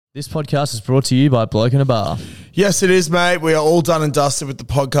This podcast is brought to you by Bloke in a Bar. Yes, it is, mate. We are all done and dusted with the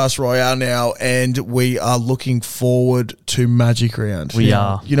podcast royale now, and we are looking forward to Magic Round. We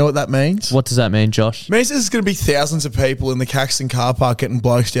are. You know what that means? What does that mean, Josh? It means there's going to be thousands of people in the Caxton car park getting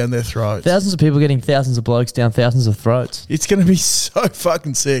blokes down their throats. Thousands of people getting thousands of blokes down thousands of throats. It's going to be so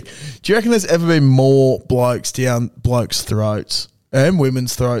fucking sick. Do you reckon there's ever been more blokes down blokes' throats? And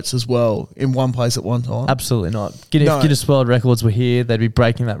women's throats as well in one place at one time? Absolutely not. If Guinness World Records were here, they'd be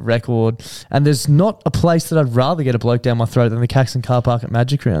breaking that record. And there's not a place that I'd rather get a bloke down my throat than the Caxton car park at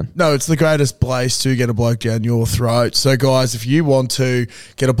Magic Round. No, it's the greatest place to get a bloke down your throat. So, guys, if you want to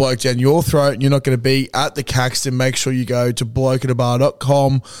get a bloke down your throat and you're not going to be at the Caxton, make sure you go to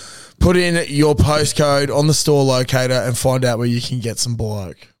blokeinabar.com, put in your postcode on the store locator and find out where you can get some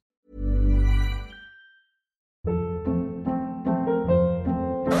bloke.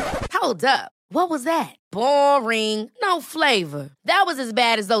 Hold up. What was that? Boring. No flavor. That was as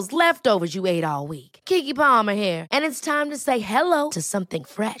bad as those leftovers you ate all week. Keke Palmer here, and it's time to say hello to something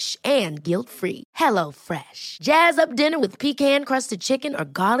fresh and guilt-free. Hello Fresh. Jazz up dinner with pecan-crusted chicken or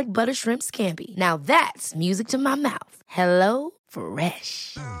garlic butter shrimp scampi. Now that's music to my mouth. Hello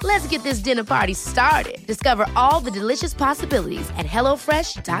Fresh. Let's get this dinner party started. Discover all the delicious possibilities at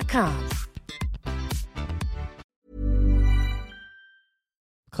hellofresh.com.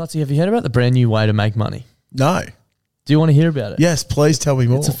 Clutzy, have you heard about the brand new way to make money? No. Do you want to hear about it? Yes, please tell me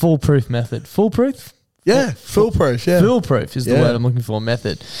more. It's a foolproof method. Foolproof? Yeah, foolproof, yeah. Foolproof is the word I'm looking for,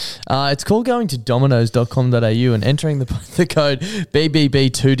 method. It's called going to dominoes.com.au and entering the code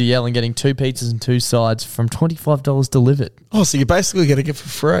BBB2DL and getting 2 pizzas and 2 sides from $25 delivered. Oh, so you're basically getting it for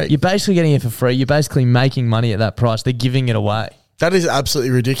free. You're basically getting it for free. You're basically making money at that price. They're giving it away. That is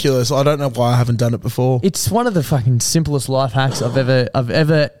absolutely ridiculous. I don't know why I haven't done it before. It's one of the fucking simplest life hacks I've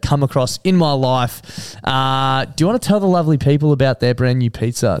ever come across in my life. Do you want to tell the lovely people about their brand new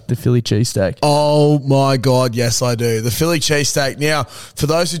pizza, the Philly cheesesteak? Oh my God, yes I do. The Philly cheesesteak. Now, for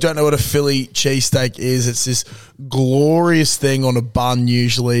those who don't know what a Philly cheesesteak is, it's this glorious thing on a bun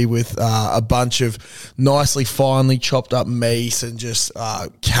usually with a bunch of nicely finely chopped up meat and just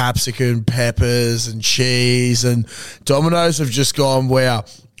capsicum, peppers and cheese. And Domino's have just gone, wow,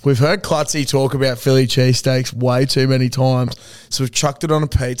 we've heard Clutzy talk about Philly cheesesteaks way too many times, so we've chucked it on a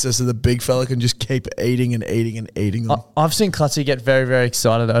pizza so the big fella can just keep eating and eating and eating them. I've seen Clutzy get very, very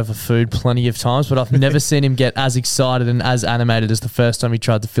excited over food plenty of times, but I've never seen him get as excited and as animated as the first time he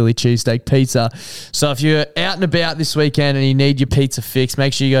tried the Philly cheesesteak pizza. So if you're out and about this weekend and you need your pizza fix,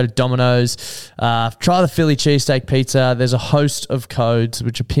 make sure you go to Domino's, try the Philly cheesesteak pizza. There's a host of codes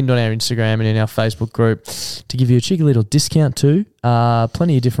which are pinned on our Instagram and in our Facebook group to give you a cheeky little discount too.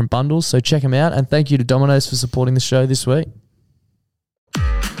 Plenty of different bundles, so check them out. And thank you to Domino's for supporting the show this week.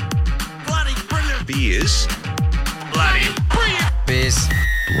 Bloody brilliant beers. Bloody brilliant beers.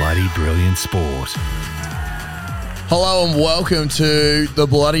 Bloody brilliant sport. Hello and welcome to the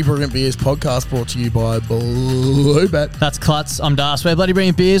Bloody Brilliant Beers podcast brought to you by Bluebet. That's Klutz. I'm Das. We're Bloody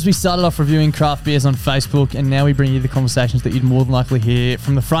Brilliant Beers. We started off reviewing craft beers on Facebook, and now we bring you the conversations that you'd more than likely hear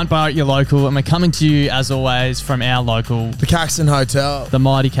from the front bar at your local. And we're coming to you, as always, from our local, The Caxton Hotel. the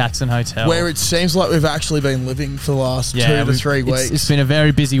mighty Caxton Hotel. Where it seems like we've actually been living for the last 2 to 3 weeks. It's been a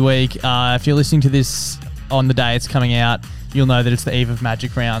very busy week. If you're listening to this on the day it's coming out, you'll know that it's the eve of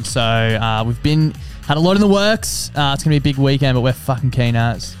Magic Round. So we've had a lot in the works. It's going to be a big weekend, but we're fucking keen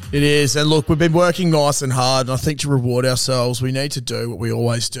as. It is. And look, we've been working nice and hard. And I think to reward ourselves, we need to do what we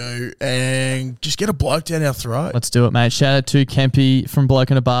always do and just get a bloke down our throat. Let's do it, mate. Shout out to Kempy from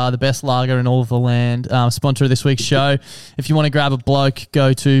Bloke in a Bar, the best lager in all of the land. Sponsor of this week's show. If you want to grab a bloke,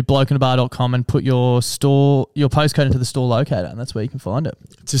 go to blokeinabar.com and put your postcode into the store locator, and that's where you can find it.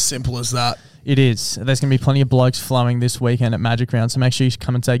 It's as simple as that. It is. There's going to be plenty of blokes flowing this weekend at Magic Round, so make sure you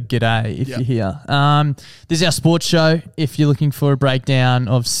come and say g'day if you're here. This is our sports show. If you're looking for a breakdown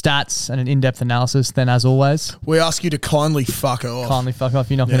of stats and an in-depth analysis, then as always, we ask you to kindly fuck off. Kindly fuck off.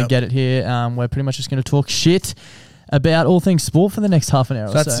 You're not going to get it here. We're pretty much just going to talk shit about all things sport for the next half an hour or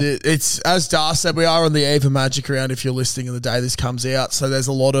so. That's it. It's, as Dar said, we are on the eve of Magic Round if you're listening on the day this comes out. So there's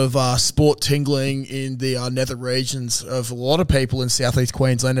a lot of sport tingling in the nether regions of a lot of people in southeast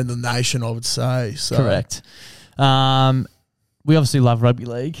Queensland and the nation, I would say. So. Correct. We obviously love rugby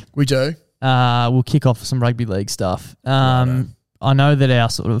league. We do. We'll kick off with some rugby league stuff. I know that our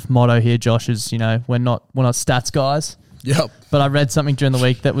sort of motto here, Josh, is, we're not stats guys. Yep. But I read something during the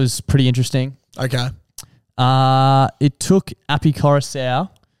week that was pretty interesting. Okay. It took Api Coruscant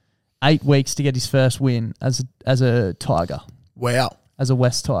 8 weeks to get his first win as a Tiger. Wow. As a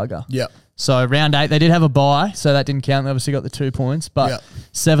West Tiger. Yep. So round 8, they did have a bye, so that didn't count. They obviously got the 2 points, but Yep.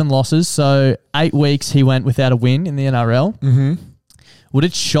 7 losses. So 8 weeks he went without a win in the NRL. Mm-hmm. Would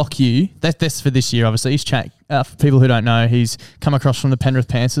it shock you? That's for this year, obviously. For people who don't know, he's come across from the Penrith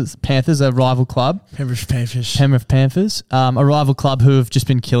Panthers, a rival club. Penrith Panthers. Penrith Panthers, a rival club who have just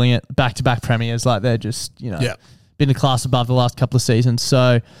been killing it, back-to-back premiers. Like they're just, been a class above the last couple of seasons.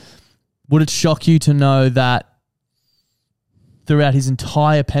 So would it shock you to know that throughout his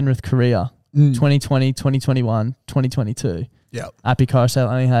entire Penrith career, 2020, 2021, 2022, Api Koroisau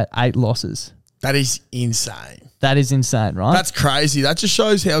only had 8 losses? That is insane. That is insane, right? That's crazy. That just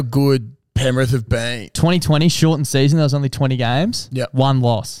shows how good Penrith have been. 2020, shortened season, there was only 20 games. Yep. 1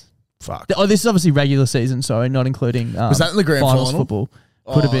 loss. Fuck. Oh, this is obviously regular season, sorry, not including was that in the grand finals final? Football.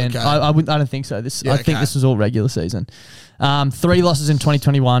 Could have been. Okay. I don't think so. I think this was all regular season. 3 losses in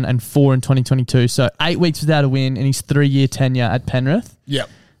 2021 and 4 in 2022. So 8 weeks without a win in his 3-year tenure at Penrith. Yep.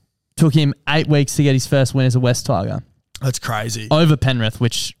 Took him 8 weeks to get his first win as a West Tiger. That's crazy. Over Penrith,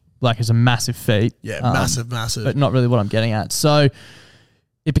 which is a massive feat. Yeah, massive. But not really what I'm getting at. So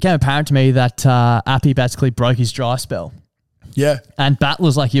it became apparent to me that Api basically broke his dry spell. Yeah. And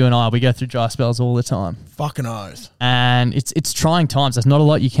battlers like you and I, we go through dry spells all the time. Fucking oath. And it's trying times. There's not a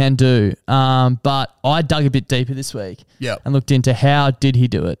lot you can do. But I dug a bit deeper this week. Yep. And looked into how did he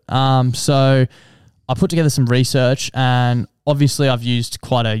do it. So I put together some research, and obviously I've used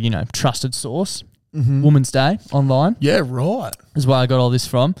quite a trusted source, Women's Day online. Yeah, right. Is where I got all this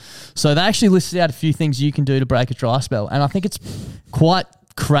from. So they actually listed out a few things you can do to break a dry spell, and I think it's quite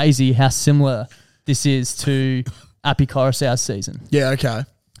crazy how similar this is to Api Koroisau's season. Yeah, okay.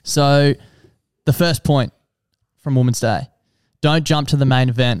 So the first point from Women's Day: don't jump to the main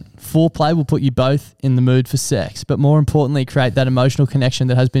event. Foreplay will put you both in the mood for sex, but more importantly, create that emotional connection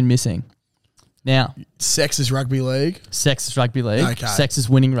that has been missing. Now, sex is rugby league. Sex is rugby league. Okay. Sex is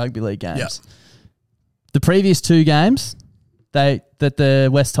winning rugby league games. Yep. The previous 2 games that the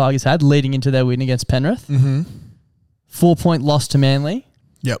West Tigers had leading into their win against Penrith, 4-point loss to Manly.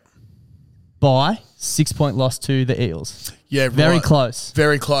 Yep. By 6-point loss to the Eels. Yeah, Very right. close.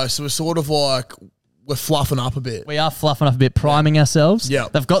 Very close. So we're sort of like we're fluffing up a bit. We are fluffing up a bit, priming ourselves. Yeah.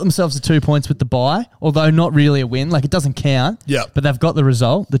 They've got themselves the 2 points with the bye, although not really a win. Like, it doesn't count. Yeah. But they've got the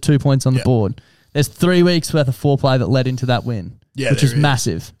result, the 2 points on the Yeah. board. There's 3 weeks worth of foreplay that led into that win, which is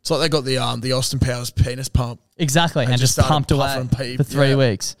massive. It's like they got the Austin Powers penis pump. Exactly, and just started pumped away puffing pee. for 3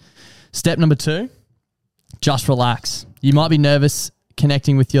 weeks. Step number 2, just relax. You might be nervous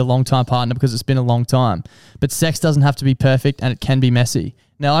connecting with your long-time partner because it's been a long time, but sex doesn't have to be perfect, and it can be messy.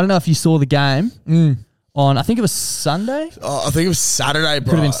 Now, I don't know if you saw the game on, I think it was Sunday. Oh, I think it was Saturday,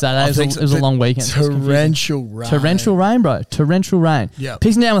 bro. Could have been Saturday. It was a long weekend. Torrential rain. Torrential rain, bro. Torrential rain. Yeah.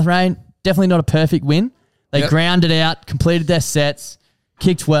 Pissing down with rain. Definitely not a perfect win. They grounded out, completed their sets,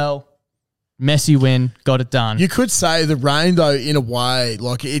 kicked well, messy win, got it done. You could say the rain, though, in a way,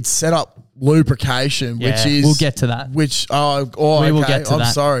 like it set up lubrication, which is... we'll get to that. We will get to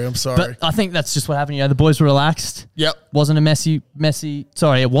that. I'm sorry. But I think that's just what happened. The boys were relaxed. Yep. Wasn't a messy.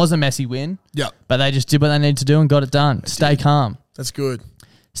 Sorry, it was a messy win. Yep. But they just did what they needed to do and got it done. Stay calm. That's good.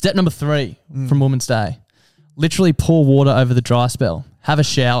 Step number 3 from Women's Day: literally pour water over the dry spell. Have a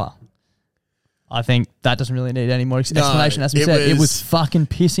shower. I think that doesn't really need any more explanation. As we said, it was fucking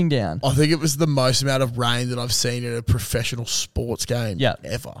pissing down. I think it was the most amount of rain that I've seen in a professional sports game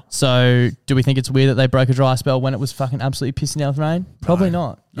ever. So do we think it's weird that they broke a dry spell when it was fucking absolutely pissing down with rain? Probably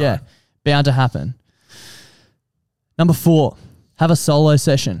not. No. Yeah. Bound to happen. Number 4, have a solo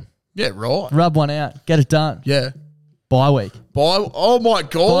session. Yeah, right. Rub one out. Get it done. Yeah. Bye week. Oh my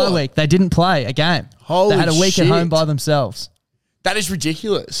God. Bye week. They didn't play a game. Holy They had a week shit. at home by themselves. That is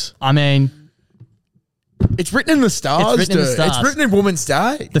ridiculous. I mean, it's written in the stars, It's written in the dude. stars. It's written in Women's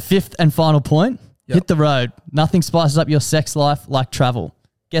Day. the 5th and final point, Yep. hit the road. Nothing spices up your sex life like travel.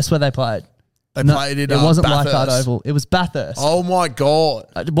 Guess where they played? They played it. It wasn't Bathurst. Leichhardt Oval. It was Bathurst. Oh my God.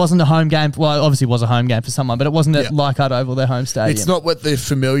 It wasn't a home game. Well, obviously it was a home game for someone, but it wasn't at Leichhardt Oval, their home stadium. It's not what they're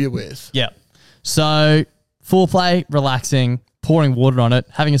familiar with. Yeah. So, foreplay, relaxing, pouring water on it,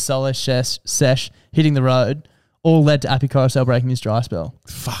 having a solo sesh, hitting the road, all led to Api Koroisau breaking his dry spell.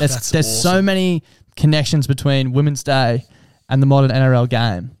 Fuck, There's awesome. so many connections between Women's Day and the modern NRL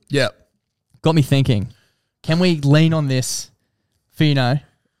game. Yeah. Got me thinking, can we lean on this for,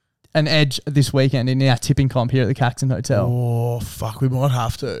 an edge this weekend in our tipping comp here at the Caxton Hotel? Oh, fuck. We might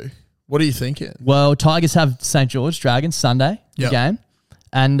have to. What are you thinking? Well, Tigers have St. George Dragons Sunday, the Yep. game.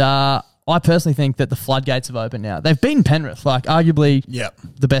 And I personally think that the floodgates have opened now. They've beaten Penrith, arguably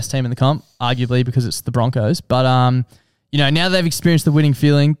the best team in the comp, arguably because it's the Broncos. But, now they've experienced the winning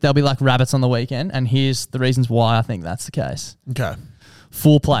feeling, they'll be like rabbits on the weekend. And here's the reasons why I think that's the case. Okay.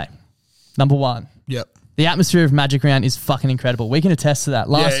 Foreplay. Number 1. Yep. The atmosphere of Magic Round is fucking incredible. We can attest to that.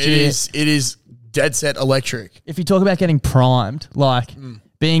 Last year, it is dead set electric. If you talk about getting primed, like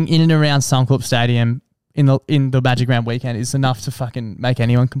being in and around Suncorp Stadium in the Magic Round weekend is enough to fucking make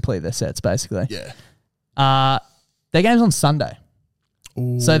anyone complete their sets, basically. Yeah. Their game's on Sunday.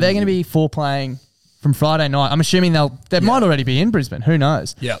 Ooh. So they're going to be playing from Friday night. I'm assuming they might already be in Brisbane. Who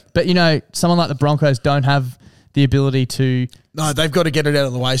knows? Yeah. But, someone like the Broncos don't have the ability to... No, they've got to get it out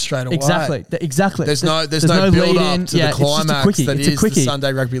of the way straight away. Exactly. There's no build up to the climax it's that is the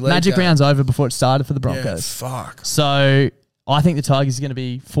Sunday Rugby League Magic game. Round's over before it started for the Broncos. Yeah, fuck. So I think the Tigers are going to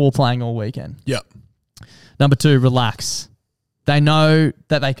be playing all weekend. Yep. Number 2, relax. They know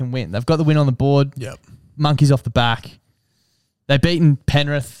that they can win. They've got the win on the board. Yep. Monkeys off the back. They've beaten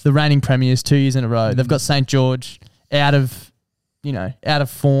Penrith, the reigning premiers, 2 years in a row. They've got St. George out of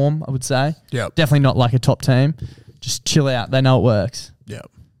form, I would say. Yep. Definitely not like a top team. Just chill out. They know it works.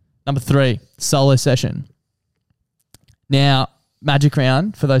 Yep. Number 3, solo session. Now, Magic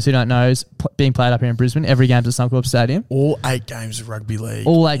Round, for those who don't know, is being played up here in Brisbane. Every game's at Suncorp Stadium. All 8 games of rugby league.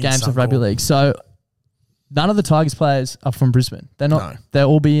 All 8 games of rugby league. So none of the Tigers players are from Brisbane. They're not. No. They'll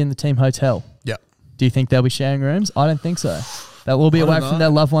all be in the team hotel. Yep. Do you think they'll be sharing rooms? I don't think so. They'll all be away from their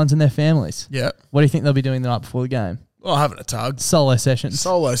loved ones and their families. Yep. What do you think they'll be doing the night before the game? Oh, having a tug. Solo sessions.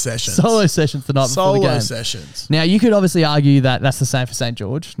 Solo sessions. Solo sessions the night before the game. Solo sessions. Now, you could obviously argue that that's the same for St.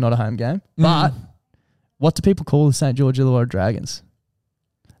 George, not a home game. But what do people call the St. George Illawarra Dragons?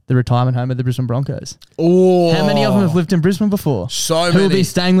 The retirement home of the Brisbane Broncos. Oh. How many of them have lived in Brisbane before? So many. Who will be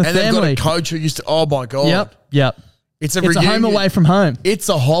staying with family? And they've got a coach who used to... Oh, my God. Yep. It's a home away from home. It's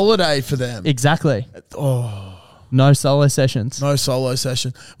a holiday for them. Exactly. Oh. No solo sessions. No solo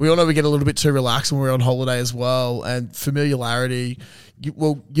session. We all know we get a little bit too relaxed when we're on holiday as well. And familiarity,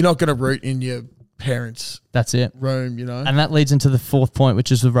 you're not going to root in your parents' That's it. room, And that leads into the 4th point,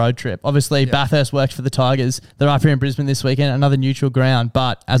 which is the road trip. Obviously, Bathurst worked for the Tigers. They're up here in Brisbane this weekend, another neutral ground.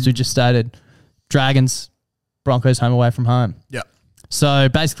 But as we just stated, Dragons, Broncos home away from home. Yeah. So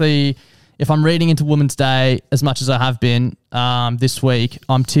basically, if I'm reading into Women's Day as much as I have been this week,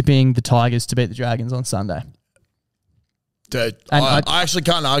 I'm tipping the Tigers to beat the Dragons on Sunday. Dude, And I actually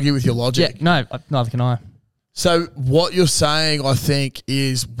can't argue with your logic. Yeah, no, neither can I. So what you're saying, I think,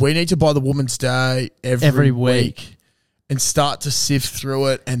 is we need to buy the Women's Day every week and start to sift through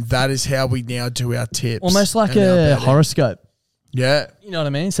it, and that is how we now do our tips. Almost like and our a betting. horoscope. Yeah. You know what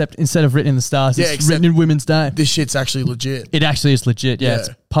I mean? Except instead of written in the stars, Yeah, it's except written in Women's Day. This shit's actually legit. It actually is legit. Yeah, Yeah. it's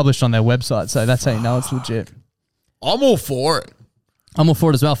published on their website, so that's how you know it's legit. I'm all for it. I'm all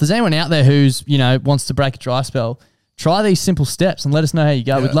for it as well. If there's anyone out there who's, wants to break a dry spell, try these simple steps and let us know how you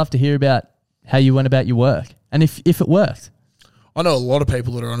go. Yeah. We'd love to hear about how you went about your work and if it worked. I know a lot of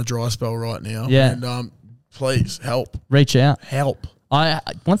people that are on a dry spell right now. Yeah. And please help. Reach out. Help.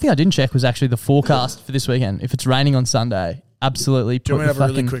 One thing I didn't check was actually the forecast for this weekend. If it's raining on Sunday, absolutely Do you want me to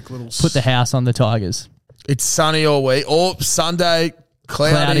have a really quick little... put the house on the Tigers. It's sunny all week. Or Sunday,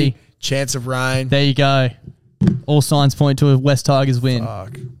 cloudy, chance of rain. There you go. All signs point to a West Tigers win.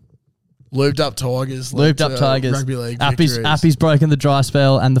 Fuck. Lubed up Tigers. Lubed up Tigers. Rugby league Appy's broken the dry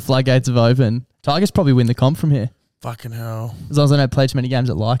spell and the floodgates have opened. Tigers probably win the comp from here. Fucking hell. As long as they don't play too many games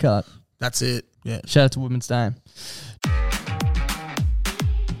at Leichhardt. That's it. Yeah. Shout out to Women's Day.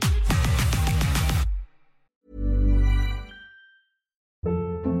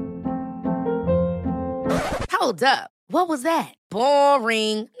 Hold up. What was that?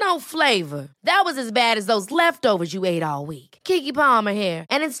 Boring. No flavor. That was as bad as those leftovers you ate all week. Keke Palmer here,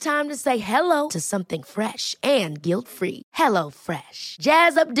 and it's time to say hello to something fresh and guilt-free. Hello Fresh.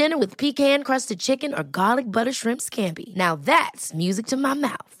 Jazz up dinner with pecan-crusted chicken or garlic butter shrimp scampi. Now that's music to my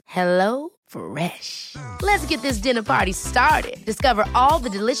mouth. Hello Fresh. Let's get this dinner party started. Discover all the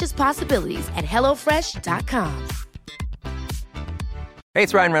delicious possibilities at hellofresh.com. Hey,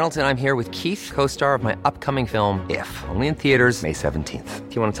 it's Ryan Reynolds, and I'm here with Keith, co-star of my upcoming film, If, only in theaters May 17th.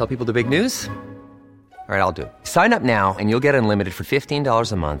 Do you want to tell people the big news? All right, I'll do it. Sign up now and you'll get unlimited for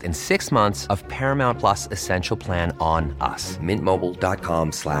 $15 a month and 6 months of Paramount Plus Essential Plan on us.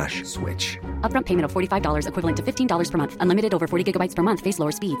 MintMobile.com/switch. Upfront payment of $45 equivalent to $15 per month. Unlimited over 40 gigabytes per month. Face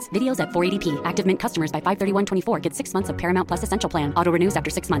lower speeds. Videos at 480p. Active Mint customers by 531.24 get 6 months of Paramount Plus Essential Plan. Auto renews after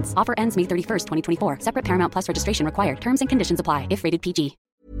 6 months. Offer ends May 31st, 2024. Separate Paramount Plus registration required. Terms and conditions apply if rated PG.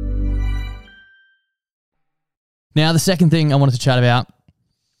 Now, the second thing I wanted to chat about,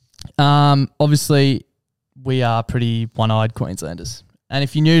 obviously, we are pretty one-eyed Queenslanders. And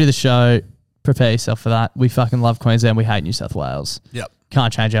if you're new to the show, prepare yourself for that. We fucking love Queensland. We hate New South Wales. Yep.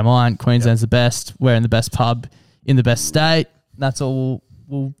 Can't change our mind. Queensland's the best. We're in the best pub in the best state. That's all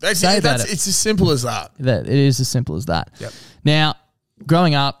we'll say about it. It's as simple as that. It is as simple as that. Yep. Now,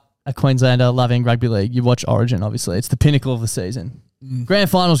 growing up, a Queenslander loving rugby league, you watch Origin, obviously. It's the pinnacle of the season. Grand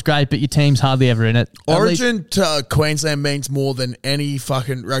final's great, but your team's hardly ever in it. Origin to Queensland means more than any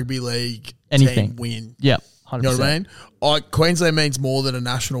fucking rugby league Anything. team win. Yep, 100%. You know what I mean? Queensland means more than a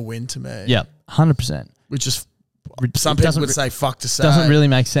national win to me. Yep, 100%. Which is, It some people doesn't would re- say fuck to say. Doesn't really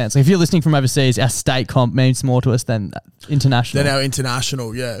make sense. Like if you're listening from overseas, our state comp means more to us than international. Then our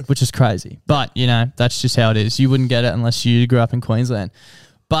international, yeah. Which is crazy. But, you know, that's just how it is. You wouldn't get it unless you grew up in Queensland.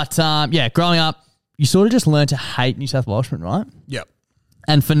 But, growing up, you sort of just learn to hate New South Welshmen, right? Yep.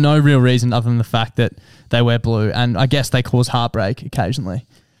 And for no real reason other than the fact that they wear blue. And I guess they cause heartbreak occasionally.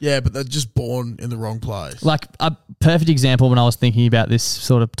 Yeah, but they're just born in the wrong place. Like a perfect example when I was thinking about this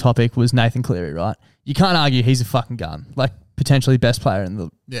sort of topic was Nathan Cleary, right? You can't argue he's a fucking gun. Like potentially best player in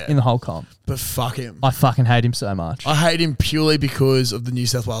the whole comp. But fuck him. I fucking hate him so much. I hate him purely because of the New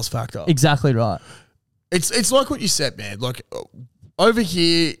South Wales factor. Exactly right. It's like what you said, man. Like over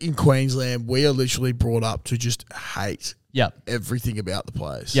here in Queensland, we are literally brought up to just hate everything about the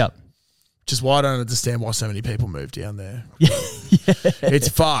place. Yep. Which is why I don't understand why so many people move down there. It's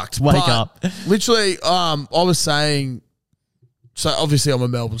fucked. Wake up. Literally, I was saying, so obviously I'm a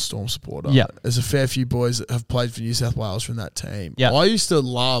Melbourne Storm supporter. Yeah. There's a fair few boys that have played for New South Wales from that team. Yeah. I used to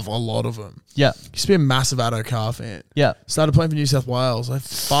love a lot of them. Yeah. Used to be a massive Addo Carr fan. Yeah. Started playing for New South Wales. Like,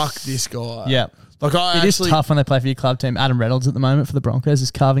 fuck this guy. Yeah. Like It is tough when they play for your club team. Adam Reynolds at the moment for the Broncos is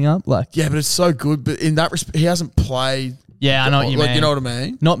carving up. Like, yeah, but it's so good. But in that respect, he hasn't played. yeah, I know what you mean. You know what I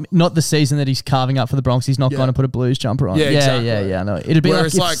mean? Not the season that he's carving up for the Bronx. He's not going to put a Blues jumper on. Yeah, exactly. Yeah. I know. It'd be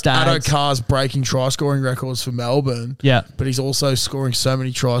Whereas like if Addo Stags. Carr's breaking try scoring records for Melbourne. Yeah. But he's also scoring so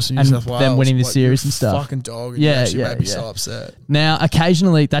many tries for New And South Wales. them winning the Like, series you're and stuff. Fucking dog. And Yeah, you actually yeah, made me yeah. so upset. Now,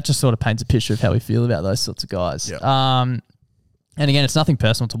 occasionally, that just sort of paints a picture of how we feel about those sorts of guys. Yeah. And again, it's nothing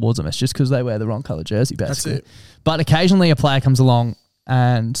personal towards them. It's just because they wear the wrong colour jersey, basically. That's it. But occasionally a player comes along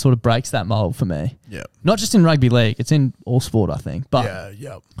and sort of breaks that mold for me. Yeah. Not just in rugby league. It's in all sport, I think. But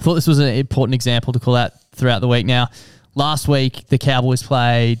Yeah. I thought this was an important example to call out throughout the week. Now, last week, the Cowboys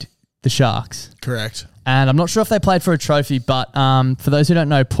played the Sharks. Correct. And I'm not sure if they played for a trophy, but for those who don't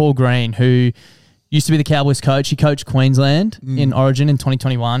know, Paul Green, who used to be the Cowboys coach, he coached Queensland in Origin in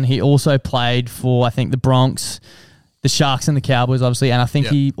 2021. He also played for, I think, the Bronx, the Sharks and the Cowboys, obviously, and I think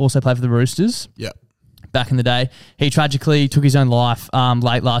he also played for the Roosters. Yeah. Back in the day. He tragically took his own life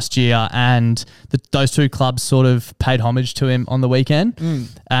late last year, and those two clubs sort of paid homage to him on the weekend.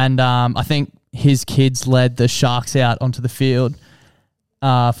 And I think his kids led the Sharks out onto the field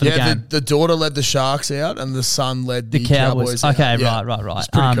for the game. The daughter led the Sharks out and the son led the Cowboys out. Okay, Yeah. right. It's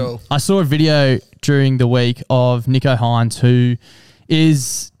pretty cool. I saw a video during the week of Nico Hines, who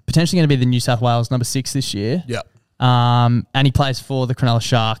is potentially going to be the New South Wales number 6 this year. Yeah. And he plays for the Cronulla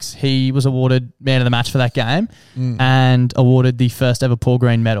Sharks. He was awarded man of the match for that game and awarded the first ever Paul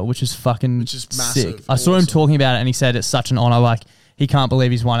Green medal, which is fucking is massive. sick. I saw him talking about it and he said it's such an honour. Like, he can't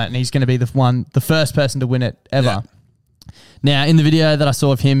believe he's won it and he's going to be the first person to win it ever. Yeah. Now, in the video that I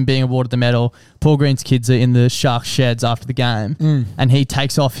saw of him being awarded the medal, Paul Green's kids are in the Sharks sheds after the game and he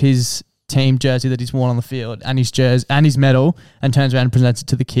takes off his team jersey that he's worn on the field and his jersey and his medal and turns around and presents it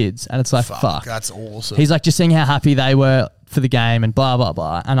to the kids. And it's like, fuck. That's awesome. He's like just seeing how happy they were for the game and blah, blah,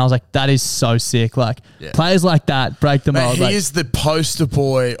 blah. And I was like, that is so sick. Like, players like that break the mold. He Like, is the poster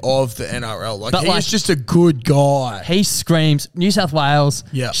boy of the NRL. Like, But, he's like, just a good guy. he screams, New South Wales,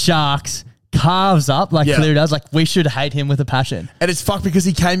 Yeah. Sharks, carves up like Yeah. Cleary does. Like, we should hate him with a passion. And it's fucked because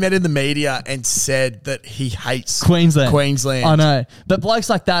he came out in the media and said that he hates Queensland. Queensland. I know. But blokes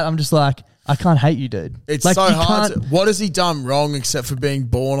like that, I'm just like, I can't hate you, dude. It's like, so you hard. can't- What has he done wrong except for being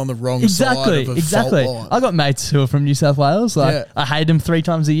born on the wrong side of a Exactly. fault line? I got mates who are from New South Wales. Like, Yeah. I hate him 3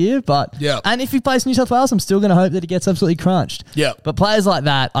 times a year, but Yeah. and if he plays New South Wales, I'm still going to hope that he gets absolutely crunched. Yeah. But players like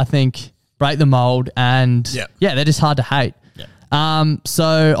that, I think, break the mold, and Yeah. they're just hard to hate.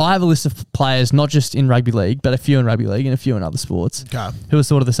 So I have a list of players, not just in rugby league, but a few in rugby league and a few in other sports, Okay. who are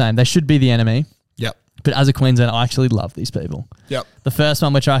sort of the same. They should be the enemy. Yep. But as a Queenslander, I actually love these people. Yep. The first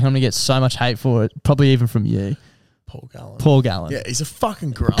one, which I reckon I'm going to get so much hate for it, probably even from you, Paul Gallen. Paul Gallen. Yeah, he's a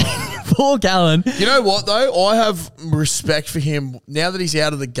fucking grunt. Paul Gallen. You know what though? I have respect for him now that he's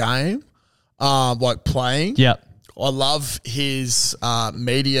out of the game, like playing. Yep. I love his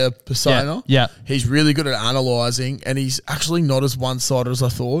media persona. Yeah. He's really good at analysing, and he's actually not as one-sided as I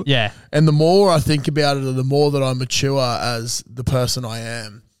thought. Yeah. And the more I think about it, the more that I mature as the person I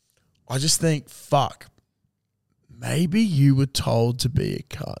am, I just think, fuck, maybe you were told to be a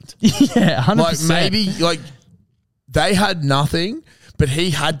cunt. Yeah, 100%. Like, maybe, like, they had nothing, but he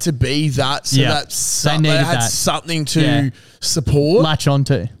had to be that, so Yeah. that They needed had that. something to Yeah. support. Latch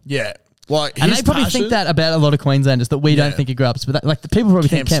onto. Yeah. Like, and his they probably passion- think that about a lot of Queenslanders that we don't think he grew up. But the people probably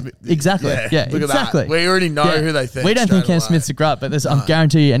think Cam. Smith. Exactly. Yeah, Look exactly. at that. We already know who they think. We don't think straight Cam away. Smith's a grunt, but I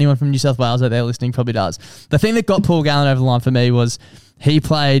guarantee you anyone from New South Wales out there listening probably does. The thing that got Paul Gallen over the line for me was he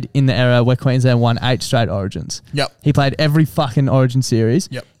played in the era where Queensland won 8 straight Origins. Yep. He played every fucking Origin series.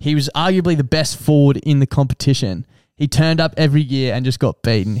 Yep. He was arguably the best forward in the competition. He turned up every year and just got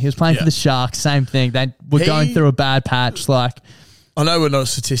beaten. He was playing for the Sharks, same thing. They were going through a bad patch. I know we're not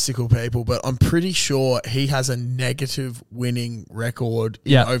statistical people, but I'm pretty sure he has a negative winning record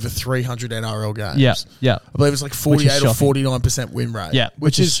in over 300 NRL games. Yeah. I believe it's like 48 or 49% win rate. Yeah,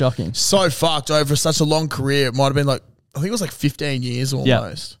 which is shocking. So fucked over such a long career. It might have been I think it was 15 years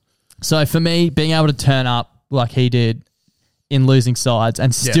almost. So for me, being able to turn up like he did in losing sides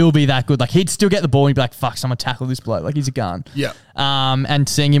and still be that good, he'd still get the ball and he'd be like, fuck, someone tackle this bloke. He's a gun. Yeah. And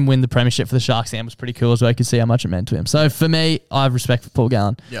seeing him win the premiership for the Sharks then was pretty cool as well. You could see how much it meant to him. So for me, I have respect for Paul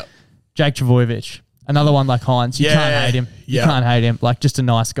Gallen. Yeah. Jake Trbojevic, another one like Hines. You can't hate him. You can't hate him. Just a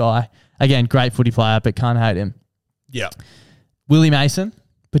nice guy. Again, great footy player, but can't hate him. Yeah. Willie Mason,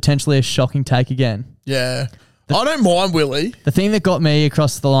 potentially a shocking take again. Yeah. I don't mind Willie. The thing that got me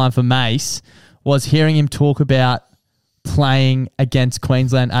across the line for Mace was hearing him talk about playing against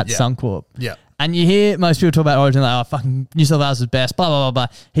Queensland at Suncorp. Yeah. And you hear most people talk about Origin fucking New South Wales is best, blah, blah, blah,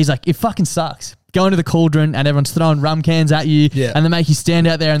 blah. He's like, it fucking sucks. Going to the cauldron and everyone's throwing rum cans at you and they make you stand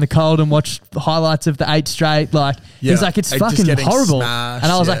out there in the cold and watch highlights of the 8 straight. He's like, it's fucking horrible. Smashed,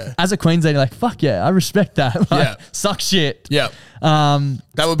 and I was like, as a Queenslander, like, fuck yeah, I respect that. Suck shit. Yeah.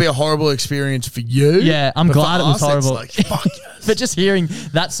 That would be a horrible experience for you. Yeah, I'm but glad for it was us, horrible. It's fuck yes. But just hearing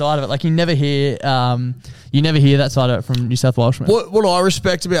that side of it, you never hear that side of it from New South Welshmen. What I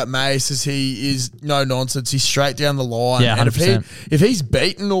respect about Mace is he is no nonsense. He's straight down the line. Yeah, 100%. And if he's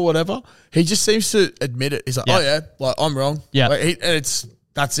beaten or whatever, he just seems to admit it. He's like, oh yeah, I'm wrong. Yeah.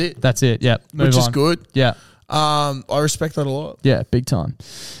 That's it. That's it. Yeah. Which is good. Yeah. I respect that a lot. Yeah, big time.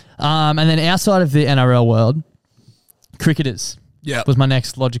 And then outside of the NRL world, cricketers. Yeah. Was my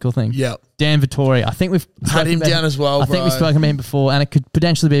next logical thing. Yeah. Dan Vittori. I think we've had him down as well. I think we've spoken about him before, and it could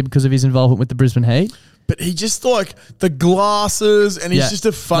potentially be because of his involvement with the Brisbane Heat. But he just the glasses, and he's just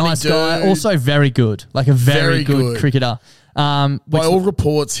a funny nice dude. guy. Also very good. A very good cricketer. By all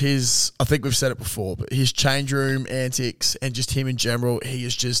reports, I think we've said it before, but his change room antics and just him in general, he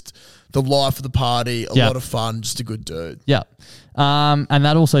is just the life of the party, a lot of fun, just a good dude. Yeah. And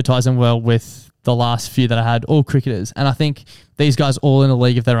that also ties in well with the last few that I had, all cricketers. And I think these guys all in a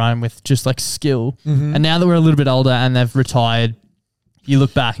league of their own with just skill. Mm-hmm. And now that we're a little bit older and they've retired, you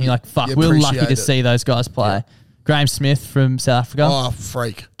look back and you're like, fuck, we're lucky to see those guys play. Yeah. Graham Smith from South Africa. Oh,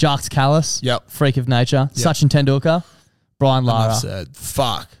 freak. Jarks Callis. Yep. Freak of nature. Yep. Sachin Tendulkar. Brian Lara. Said,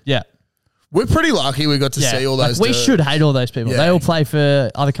 fuck. Yeah. We're pretty lucky we got to see all those we should hate all those people. Yeah. They all play for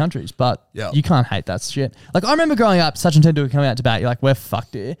other countries, but you can't hate that shit. I remember growing up, Sachin Tendulkar coming out to bat, you're like, we're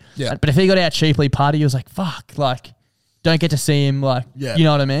fucked here. Yeah. But if he got out cheaply party, you was like, fuck, don't get to see him, you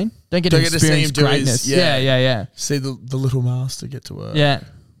know what I mean? Don't get to experience greatness. Yeah. See the little master get to work. Yeah.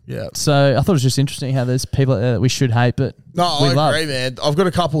 Yeah. So I thought it was just interesting how there's people out there that we should hate, but no, I agree, man. I've got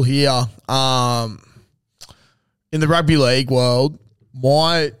a couple here. In the rugby league world,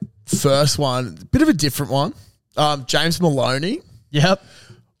 my first one, bit of a different one. James Maloney. Yep.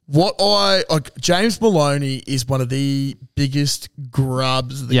 James Maloney is one of the biggest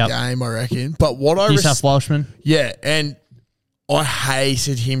grubs of the game, I reckon. But what I New South Welshman. Yeah, and I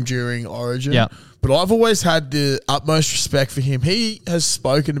hated him during Origin. Yeah. But I've always had the utmost respect for him. He has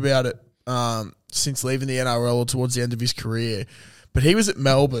spoken about it since leaving the NRL or towards the end of his career. But he was at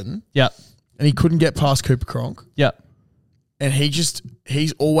Melbourne. Yep. And he couldn't get past Cooper Cronk. Yep. And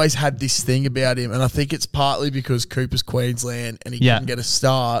he's always had this thing about him. And I think it's partly because Cooper's Queensland and he couldn't get a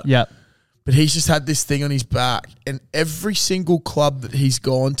start. Yep. But he's just had this thing on his back. And every single club that he's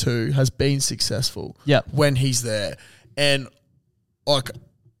gone to has been successful when he's there. And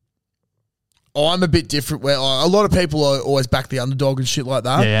I'm a bit different where a lot of people are always back the underdog and shit like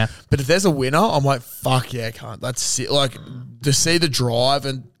that. Yeah. But if there's a winner, I'm like, fuck yeah, cunt. That's it. To see the drive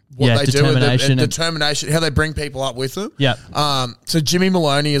and what they do and determination, how they bring people up with them. Yeah. So Jimmy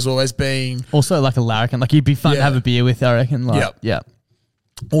Maloney has always been also a larrikin. He'd be fun to have a beer with, I reckon. Yeah.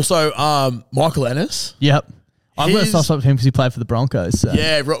 Also, Michael Ennis. Yep. I'm going to soft spot with him because he played for the Broncos. So.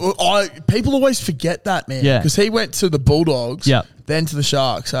 Yeah, people always forget that, man. Yeah. Because he went to the Bulldogs, then to the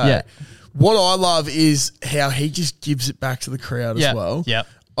Sharks. Hey? Yeah. What I love is how he just gives it back to the crowd as well. Yep.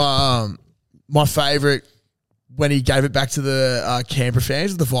 My favourite, when he gave it back to the Canberra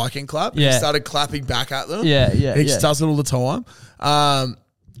fans of the Viking Club, he started clapping back at them. Yeah. He just does it all the time.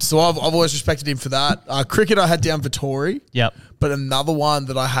 So I've always respected him for that. Cricket I had down Vittori. Yep. But another one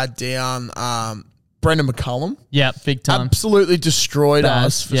that I had down, Brendan McCullum. Yep, big time. Absolutely destroyed Baz,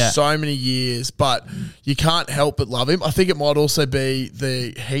 us for yeah. so many years, but you can't help but love him. I think it might also be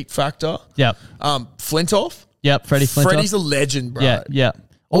the heat factor. Yep. Flintoff. Yep, Freddie Flintoff. Freddie's a legend, bro. Yeah, yeah.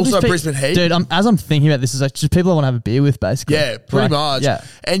 Also these Brisbane Heat. Dude, as I'm thinking about this, is like just people I want to have a beer with, basically. Yeah, pretty much. Yeah.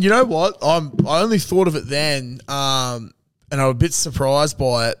 And you know what? I only thought of it then, and I was a bit surprised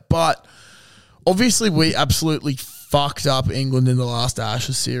by it. But obviously, we absolutely fucked up England in the last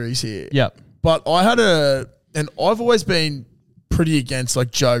Ashes series here. Yep. But I had and I've always been pretty against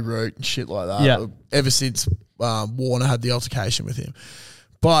like Joe Root and shit like that. Yeah. Ever since Warner had the altercation with him.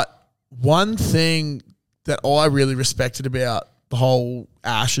 But one thing that I really respected about the whole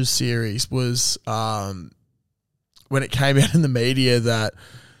Ashes series was when it came out in the media that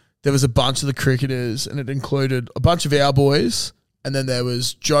there was a bunch of the cricketers, and it included a bunch of our boys, and then there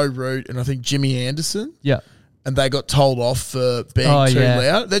was Joe Root and I think Jimmy Anderson. Yeah. And they got told off for being too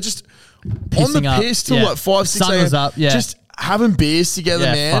loud. They're just on the piss till like 5, 6 Sun was up, yeah. Just having beers together,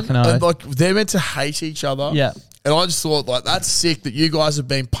 Yeah, man. fucking oath. And like they're meant to hate each other. Yeah. And I just thought like that's sick that you guys have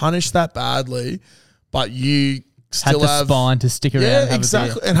been punished that badly, but you Had still the have spine to stick around. yeah, and have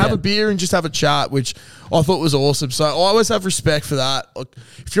exactly. A beer. And have a beer and just have a chat, which I thought was awesome. So I always have respect for that. Like,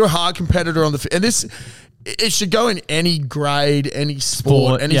 if you're a hard competitor on the and this, it should go in any grade, any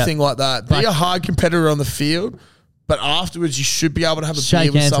sport, anything like that. Be a hard competitor on the field, but afterwards you should be able to have a beer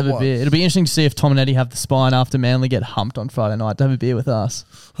Shake with hands, have a someone. beer. It'll be interesting to see if Tom and Eddie have the spine after Manly get humped on Friday night to have a beer with us.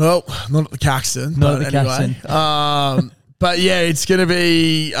 Well, not at the Caxton. Not at the anyway. Caxton. But yeah, it's going to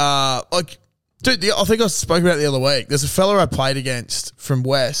be like, dude, I think I spoke about it the other week. There's a fella I played against from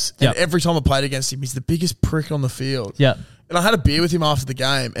West, and Yep. every time I played against him, he's the biggest prick on the field. Yeah. And I had a beer with him after the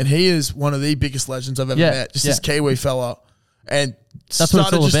game, and he is one of the biggest legends I've ever met. Just this Kiwi fella. And That's what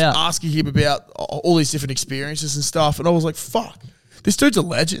it's all just about. asking him about all these different experiences and stuff. And I was like, fuck, this dude's a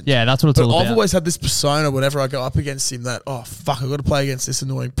legend. Yeah, that's what it's But all about. I've always had this persona whenever I go up against him that, oh, fuck, I've got to play against this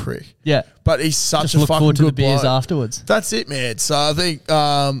annoying prick. Yeah. But he's such Just a look fucking forward to the good beers bloke. afterwards. That's it, man. So I think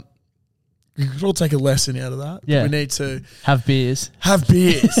we could all take a lesson out of that. Yeah. We need to Have beers. have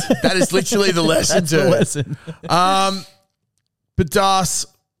beers. That is literally the lesson, That's the dude. lesson. But Das,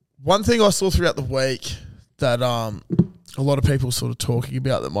 one thing I saw throughout the week that a lot of people sort of talking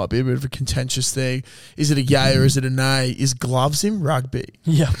about that might be a bit of a contentious thing, is it a yay or is it a nay, is gloves in rugby.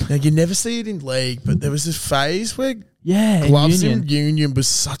 Yep. Now, you never see it in league, but there was this phase where Yeah, gloves Union. in union was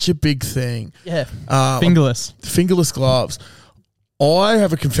such a big thing. Yeah. Fingerless. Fingerless gloves. I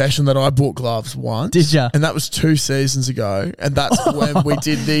have a confession that I bought gloves once. Did ya? And that was 2 seasons ago. And that's when we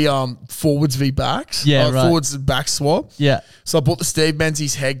did the forwards v backs. Yeah, right. Forwards and back swap. Yeah. So I bought the Steve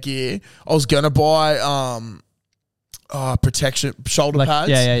Menzies headgear. I was going to buy protection, shoulder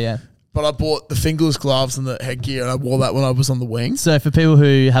pads. Yeah. But I bought the fingerless gloves and the headgear, and I wore that when I was on the wing. So for people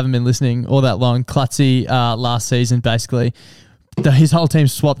who haven't been listening all that long, Clutzy last season basically, his whole team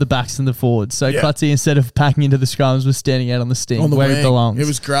swapped the backs and the forwards. So Yeah. Clutzy, instead of packing into the scrums, was standing out on the sting On the where wing. he belongs. It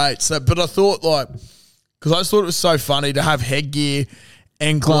was great. So, but I thought because I just thought it was so funny to have headgear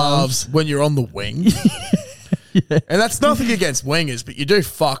and gloves when you're on the wing. And that's nothing against wingers, but you do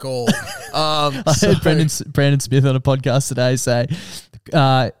fuck all. I heard Brandon Smith on a podcast today say,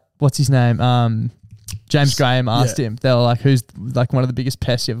 what's his name? James Graham asked him. They were like, "Who's like one of the biggest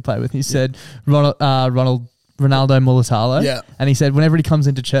pests you ever played with?" And he said, Ronaldo Mulatalo. Yeah. And he said, whenever he comes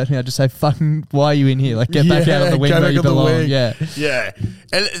into church, I just say, "Fucking, why are you in here? Like, get back out on the wing go where back you on the belong." wing. Yeah. Yeah.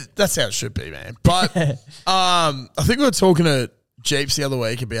 And that's how it should be, man. But I think we were talking to Jeeps the other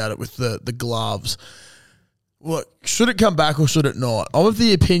week about it with the gloves. What should it come back or should it not? I'm of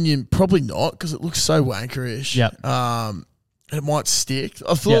the opinion probably not, because it looks so wankerish. Yep. And it might stick.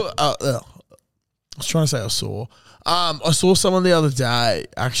 I thought I was trying to say I saw someone the other day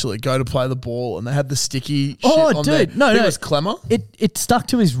actually go to play the ball and they had the sticky shit on there. dude. No, I think no. it was Clemmer. It stuck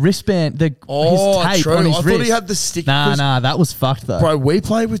to his wristband, his tape true. on his I wrist. thought he had the sticky. Nah, that was fucked though. Bro, we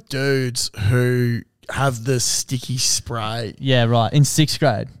play with dudes who have the sticky spray. Yeah, right. In 6th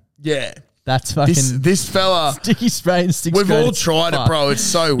grade. Yeah. That's fucking This fella, sticky spray in 6th we've grade. all It's tried it, fucked. bro. It's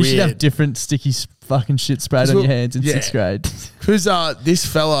so You should have weird. different sticky fucking shit sprayed on your hands in Yeah. 6th grade. Because this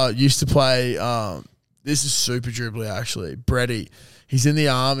fella used to play, this is super dribbly actually, Breddy. He's in the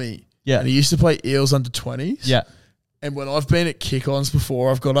army. Yeah. And he used to play Eels under 20s. Yeah. And when I've been at kick-ons before,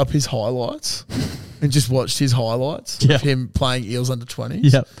 I've got up his highlights and just watched his highlights Yeah. of him playing Eels under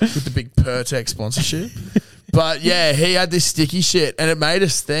 20s Yep. with the big Pertex sponsorship. But yeah, he had this sticky shit and it made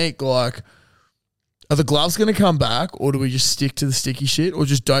us think like, are the gloves going to come back or do we just stick to the sticky shit or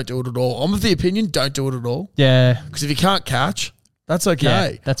just don't do it at all? I'm of the opinion, don't do it at all. Yeah. Because if you can't catch, That's okay.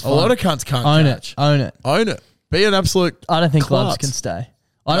 Yeah, that's a fine. lot of cunts can't Own catch. Own it. Be an absolute. I don't think gloves klutz. can stay.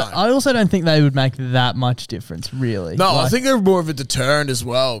 No. I also don't think they would make that much difference, really. No, I Like, think they're more of a deterrent as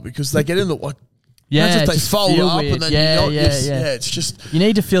well because they get in the like. yeah, Imagine if they just fold feel up weird. and then yeah, you're not, it's just. You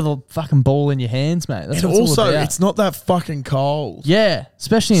need to feel the fucking ball in your hands, mate. That's And what it's also, all about. it's not that fucking cold. Yeah,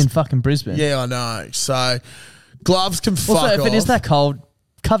 especially in fucking Brisbane. Yeah, I know. So, gloves can fuck Also, if off. it is that cold,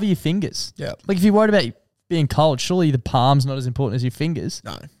 cover your fingers. Yeah. Like if you're worried about being cold, surely the palm's not as important as your fingers.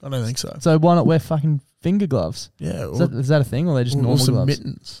 No, I don't think so. So why not wear fucking finger gloves? Yeah. Is that a thing, or are they just or normal some gloves?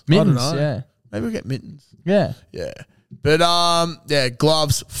 mittens. Mittens, I don't know. yeah. Maybe we'll get mittens. Yeah. Yeah. But, yeah,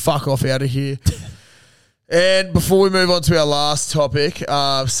 gloves, fuck off out of here. And before we move on to our last topic,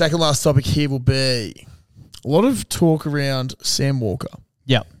 second last topic here will be a lot of talk around Sam Walker.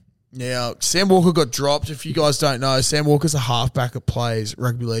 Yep. Now, Sam Walker got dropped. If you guys don't know, Sam Walker's a halfback that plays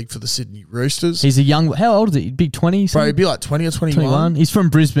rugby league for the Sydney Roosters. He's a young. How old is he? He'd be 20. Bro, he'd be like 20 or 21. 21. He's from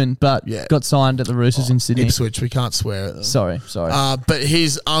Brisbane, but Yeah. got signed at the Roosters in Sydney. Ipswich, we can't swear at them. Sorry. But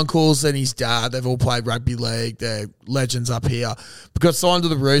his uncles and his dad, they've all played rugby league. They're legends up here. But got signed to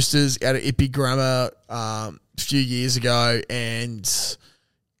the Roosters out of Ippy Grammar a few years ago and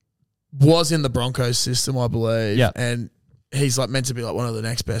was in the Broncos system, I believe. Yeah. And he's like meant to be like one of the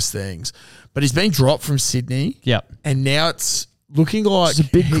next best things. But he's been dropped from Sydney. Yep. And now it's looking like It's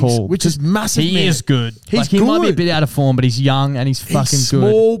a big call. which is massive. He man. is good. He's like, he might be a good. bit out of form, but he's young and he's fucking He's good.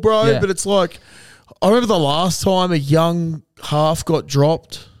 small, bro, Yeah. but it's like I remember the last time a young half got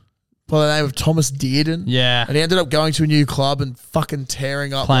dropped by the name of Thomas Dearden. Yeah. And he ended up going to a new club and fucking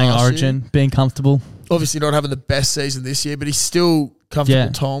tearing up Playing last Origin, year. being comfortable. Obviously not having the best season this year, but he's still comfortable Yeah.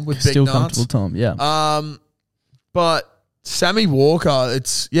 Tom with Still big nuts. comfortable Tom, yeah. But Sammy Walker,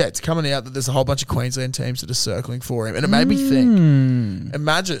 it's coming out that there's a whole bunch of Queensland teams that are circling for him. And it made me think,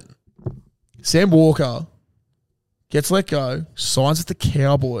 imagine Sam Walker gets let go, signs with the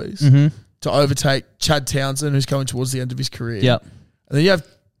Cowboys to overtake Chad Townsend, who's coming towards the end of his career. Yep. And then you have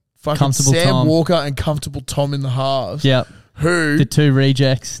fucking Comfortable Sam Tom. Walker and Comfortable Tom in the halves. Yep. Who The two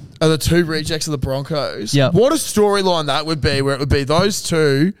rejects. are the two rejects of the Broncos. Yep. What a storyline that would be, where it would be those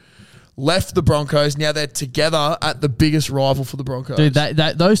two left the Broncos, now they're together at the biggest rival for the Broncos. Dude,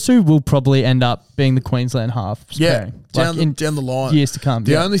 those two will probably end up being the Queensland half. yeah, pairing. down the line. Years to come.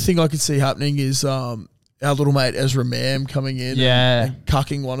 The yeah. only thing I could see happening is our little mate Ezra Mam coming in and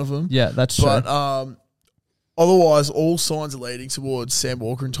cucking one of them. Yeah, that's true. But otherwise, all signs are leading towards Sam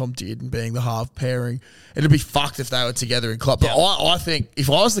Walker and Tom Dearden being the half pairing. It'd be fucked if they were together in club. But I think if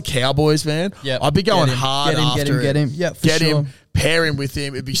I was the Cowboys, man, I'd be going hard after Get him. Yeah, for Get sure. him, pair him with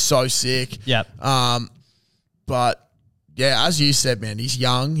him. It'd be so sick. Yep. But yeah, as you said, man, he's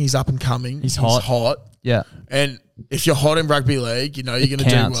young. He's up and coming. He's hot. Yeah. And if you're hot in rugby league, you know you're going to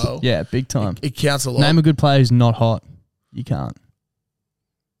do Counts. well. Yeah, big time. It counts a lot. Name a good player who's not hot. You can't.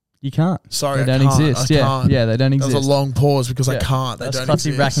 You can't. Sorry, they I don't can't. exist. I yeah, can't. yeah, they don't That exist. was a long pause because I Yeah. can't. They That's don't Clutzy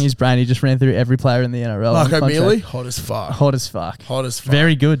exist. racking his brain. He just ran through every player in the NRL. Mark on O'Mealy, contract. hot as fuck. Hot as fuck. Hot as fuck.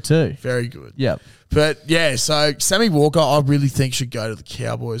 Very good too. Very good. Yeah. But yeah, so Sammy Walker, I really think should go to the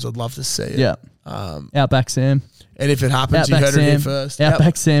Cowboys. I'd love to see it. Yeah. Outback Sam. And if it happens, you Outback heard it here Sam. first.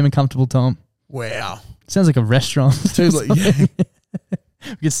 Outback Sam and Comfortable Tom. Wow. Sounds like a restaurant. Yeah,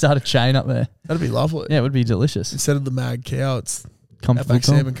 We could start a chain up there. that'd be lovely. Yeah, it would be delicious. Instead of the Mad Cow, it's Comfortable Outback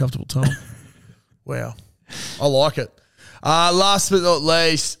Tom. Sam and Comfortable Tom. Wow. I like it. Last but not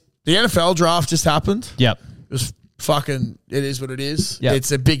least, the NFL draft just happened. Yep. It was fucking, it is what it is. Yep.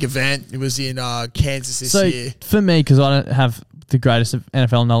 It's a big event. It was in Kansas this So year. for me, because I don't have the greatest of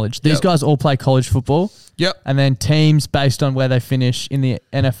NFL knowledge, these Yep. guys all play college football. Yep. And then teams, based on where they finish in the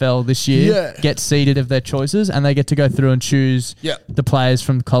NFL this year, Yeah. get seeded of their choices, and they get to go through and choose Yep. the players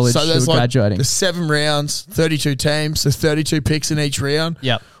from college So who there's are like graduating. the 7 rounds, 32 teams, so 32 picks in each round.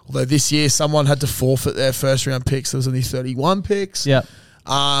 Yep. Although this year someone had to forfeit their first round picks. There was only 31 picks. Yep.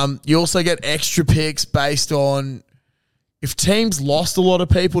 You also get extra picks based on if teams lost a lot of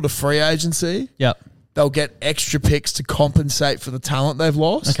people to free agency, Yep. they'll get extra picks to compensate for the talent they've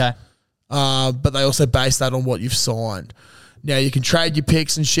lost. Okay. But they also base that on what you've signed. Now you can trade your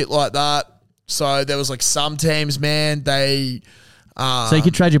picks and shit like that. So there was like some teams, man, they So you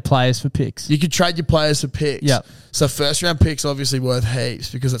could trade your players for picks. you could trade your players for picks. Yep. So first round picks obviously worth heaps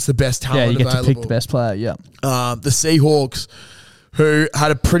because it's the best Yeah, talent you get available. to pick the best player. Yeah. The Seahawks, who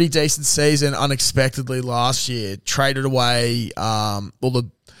had a pretty decent season unexpectedly last year, traded away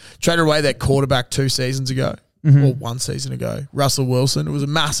their quarterback 2 seasons ago, or 1 season ago, Russell Wilson. It was a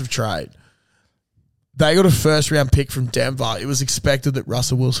massive trade. They got a first round pick from Denver. It was expected that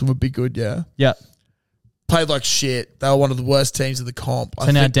Russell Wilson would be good, yeah. Yep. played like shit. They were one of the worst teams in the comp. So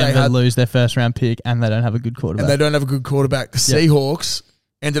now Denver lose their first round pick and they don't have a good quarterback. And they don't have a good quarterback. The Seahawks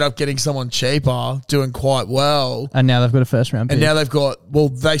ended up getting someone cheaper, doing quite well. And now they've got a first round pick. And now they've got,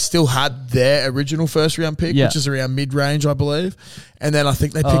 they still had their original first round pick, which is around mid-range, I believe. And then I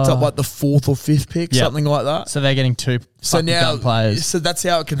think they picked up like the 4th or 5th pick, something like that. So they're getting 2 gun players. So that's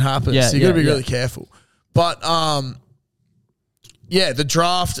how it can happen. So you got to be really careful. But, the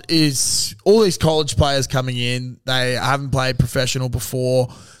draft is all these college players coming in. They haven't played professional before.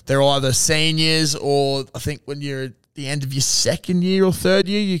 They're either seniors or I think when you're at the end of your second year or third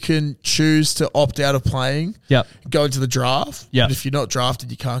year, you can choose to opt out of playing. Yep. Go into the draft. Yep. But if you're not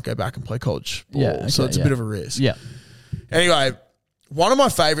drafted, you can't go back and play college ball. Yeah, okay, so it's a bit of a risk. Yeah. Anyway, one of my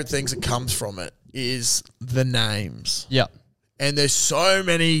favorite things that comes from it is the names. Yeah. And there's so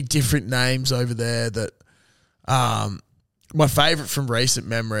many different names over there that my favorite from recent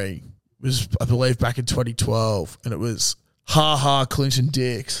memory was, I believe, back in 2012, and it was Clinton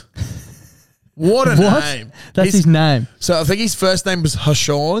Dix. What a name. That's his name. So I think his first name was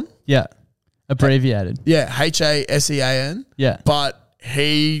Hashan. Yeah. Abbreviated. Yeah, Hasean. Yeah. But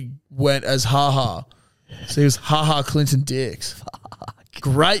he went as So he was Clinton Dix.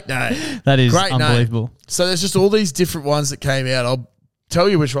 Great name. That is great unbelievable. Name. So there's just all these different ones that came out. I'll tell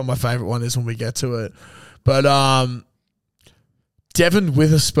you which one my favorite one is when we get to it. But Devon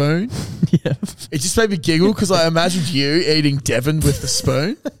Witherspoon. Yeah. It just made me giggle because I imagined you eating Devon with the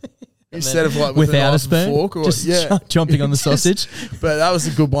spoon instead of like with without a spoon, fork or just jumping on the sausage. But that was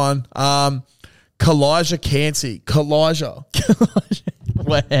a good one. Kalijah Cansey. Kalijah.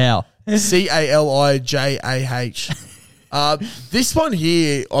 Wow. Calijah. This one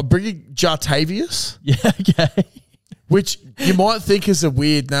here, I'm bringing Jartavius. Yeah, okay. Which you might think is a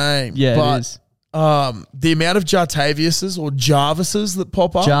weird name. Yeah, but it is. The amount of Jartaviuses or Jarvises that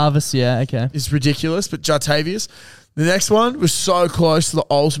pop up Jarvis, yeah, okay. is ridiculous. But Jartavius. The next one was so close to the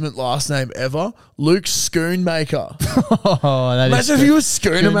ultimate last name ever. Luke Schoonmaker. Oh, that Imagine if he was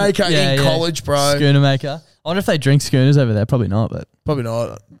Schoonermaker in college, bro. Schoonermaker. I wonder if they drink schooners over there. Probably not, but Probably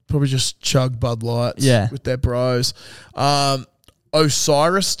not. Probably just chug Bud Lights with their bros.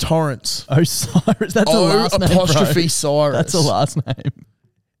 Osiris Torrance. Osiris. That's a last name, apostrophe bro. Cyrus. That's a last name.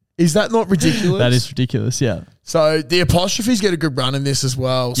 Is that not ridiculous? That is ridiculous, yeah. So the apostrophes get a good run in this as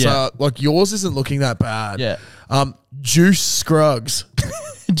well. Yeah. So like yours isn't looking that bad. Yeah. Juice Scruggs.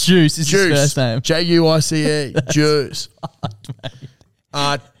 Juice is his first name. Juice. Juice.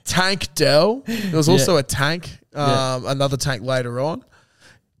 Tank Dell. There was also a tank. Another tank later on.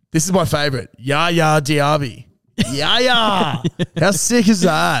 This is my favorite. Yaya Diaby. Yaya. How sick is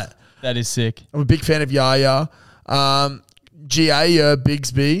that? That is sick. I'm a big fan of Yaya. G.A.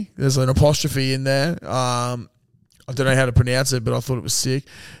 Bigsby. There's an apostrophe in there. I don't know how to pronounce it, but I thought it was sick.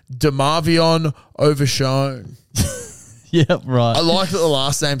 DeMarvion Overshone. Yeah, right. I like that the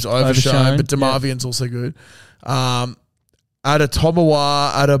last name's Overshone, but DeMarvion's also good. Adetomawa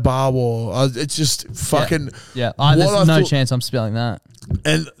Adebawa. It's just fucking... Yeah, there's no chance I'm spelling that.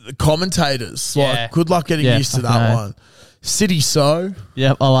 And the commentators, like, good luck getting used to that one. City So.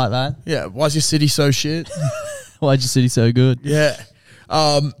 Yep, I like that. Yeah, why's your city so shit? Why's your city so good? Yeah.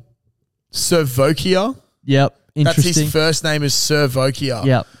 Servokia. Yep, interesting. That's his first name is Servokia.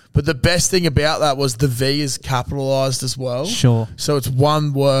 Yep. But the best thing about that was the V is capitalized as well. Sure. So it's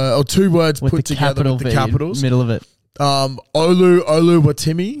one word or two words with put together with the V, capitals. Middle of it. Olu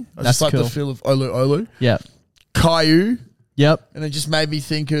Watimi. I That's just like cool. the feel of Olu. Yep. Caillou. Yep. And it just made me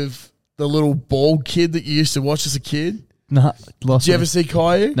think of the little bald kid that you used to watch as a kid. Nah, lost Did you me. ever see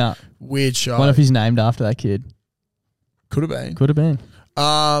Caillou? Nah. Weird show. What if he's named after that kid? Could have been. Could have been.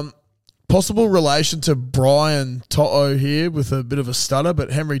 Possible relation to Brian Toto here with a bit of a stutter,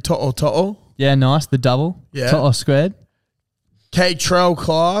 but Henry Toto. Yeah, nice. The double. Yeah. Toto squared. Keitrell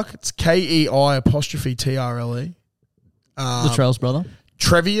Clark. It's KEI''TRLE. Latrell's brother.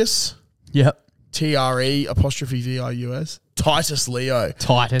 Trevius. Yep. TRE''VIUS. Titus Leo.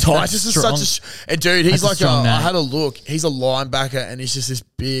 Titus is such a... And dude, he's That's like a strong name. I had a look. He's a linebacker and he's just this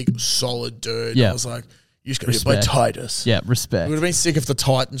big, solid dude. Yeah. I was like, you just got to play Respect. Titus. Yeah, It respect. would have been sick if the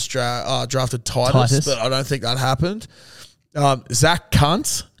Titans drafted Titus, but I don't think that happened. Zach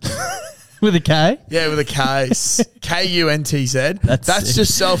Kuntz. With a K? Yeah, with a K. Kuntz. That's sick.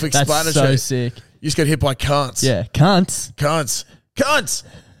 just self-explanatory. That's so sick. You just got hit by cunts. Yeah, cunts.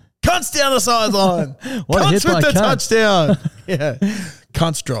 Cunts down the sideline. What a Cunts hit with by the cunt. touchdown. Yeah.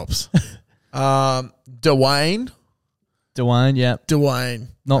 Cunts drops. Dwayne. Yep. Dwayne.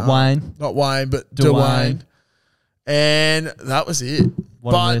 Not Wayne. Not Wayne, but Dwayne. Dwayne. And that was it.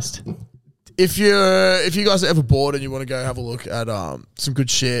 What a list. if you guys are ever bored and you want to go have a look at some good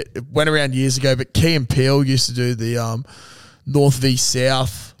shit, it went around years ago, but Key and Peele used to do the North v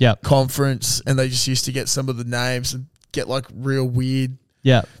South conference, and they just used to get some of the names and get like real weird.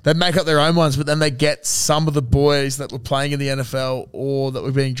 Yeah. They'd make up their own ones, but then they get some of the boys that were playing in the NFL or that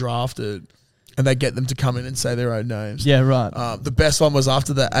were being drafted, and they get them to come in and say their own names. Yeah, right. The best one was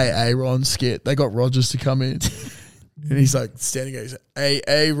after the Aaron skit. They got Rodgers to come in, and he's like standing there. He's like,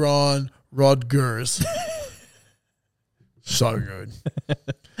 Aaron Rodgers. So good.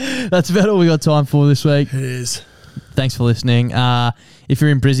 That's about all we got time for this week. It is. Thanks for listening. If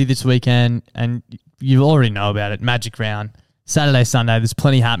you're in Brizzy this weekend and you already know about it, Magic Round, Saturday, Sunday, there's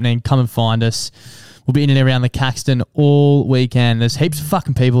plenty happening. Come and find us. We'll be in and around the Caxton all weekend. There's heaps of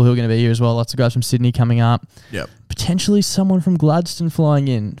fucking people who are going to be here as well. Lots of guys from Sydney coming up. Yep. Potentially someone from Gladstone flying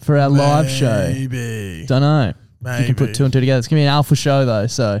in for our live show. Maybe. Don't know. Maybe. You can put two and two together. It's going to be an alpha show though,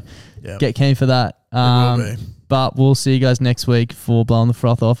 so get keen for that. It will be. But we'll see you guys next week for Blowing the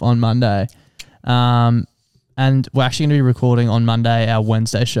Froth Off on Monday. And we're actually going to be recording on Monday our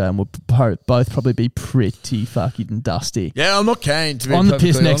Wednesday show, and we'll both probably be pretty fucking dusty. Yeah, I'm not keen to be on the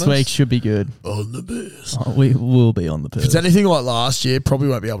piss perfectly next honest. week should be good. On the piss. Oh, we will be on the piss. If it's anything like last year, probably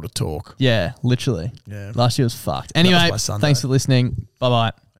won't be able to talk. Yeah, literally. Yeah. Last year was fucked. Anyway, my Sunday. thanks for listening.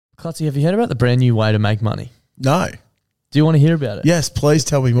 Bye-bye. Clutzy, have you heard about the brand new way to make money? No. Do you want to hear about it? Yes, please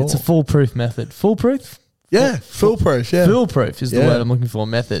tell me more. It's a foolproof method. Foolproof? Yeah, foolproof, yeah. Foolproof is the word I'm looking for,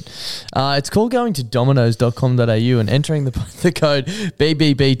 method. It's called going to dominoes.com.au and entering the code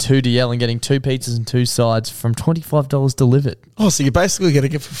BBB2DL and getting 2 pizzas and 2 sides from $25 delivered. Oh, so you're basically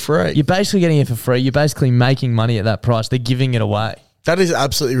getting it for free. You're basically getting it for free. You're basically making money at that price. They're giving it away. That is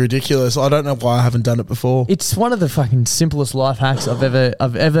absolutely ridiculous. I don't know why I haven't done it before. It's one of the fucking simplest life hacks I've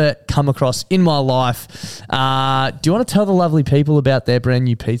ever come across in my life. Do you want to tell the lovely people about their brand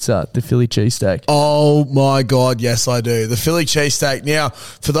new pizza, the Philly cheesesteak? Oh my God, yes I do. The Philly cheesesteak. Now,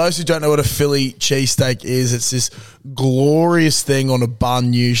 for those who don't know what a Philly cheesesteak is, it's this glorious thing on a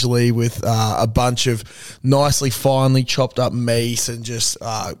bun usually with a bunch of nicely finely chopped up meat and just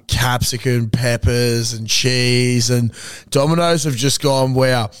capsicum, peppers and cheese. And Domino's have just gone,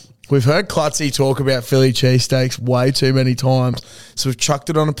 wow, we've heard Clutzy talk about Philly cheesesteaks way too many times, so we've chucked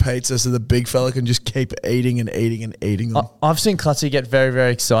it on a pizza so the big fella can just keep eating and eating and eating them. I've seen Clutzy get very,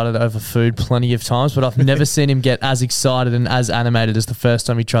 very excited over food plenty of times, but I've never seen him get as excited and as animated as the first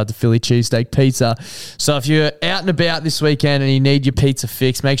time he tried the Philly cheesesteak pizza. So if you're out and about this weekend and you need your pizza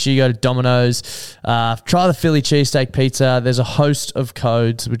fix, make sure you go to Domino's, try the Philly cheesesteak pizza. There's a host of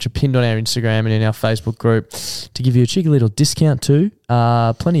codes which are pinned on our Instagram and in our Facebook group to give you a cheeky little discount too.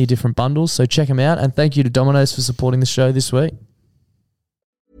 Plenty of different bundles, so check them out. And thank you to Domino's for supporting the show this week.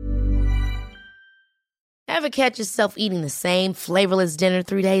 Ever catch yourself eating the same flavorless dinner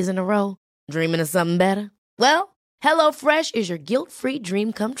 3 days in a row? Dreaming of something better? Well, HelloFresh is your guilt-free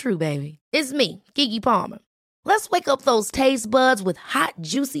dream come true, baby. It's me, Keke Palmer. Let's wake up those taste buds with hot,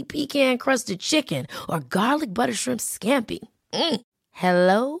 juicy pecan-crusted chicken or garlic butter shrimp scampi.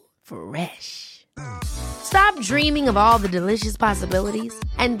 Hello Fresh. Stop dreaming of all the delicious possibilities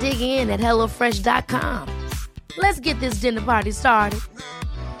and dig in at HelloFresh.com. Let's get this dinner party started.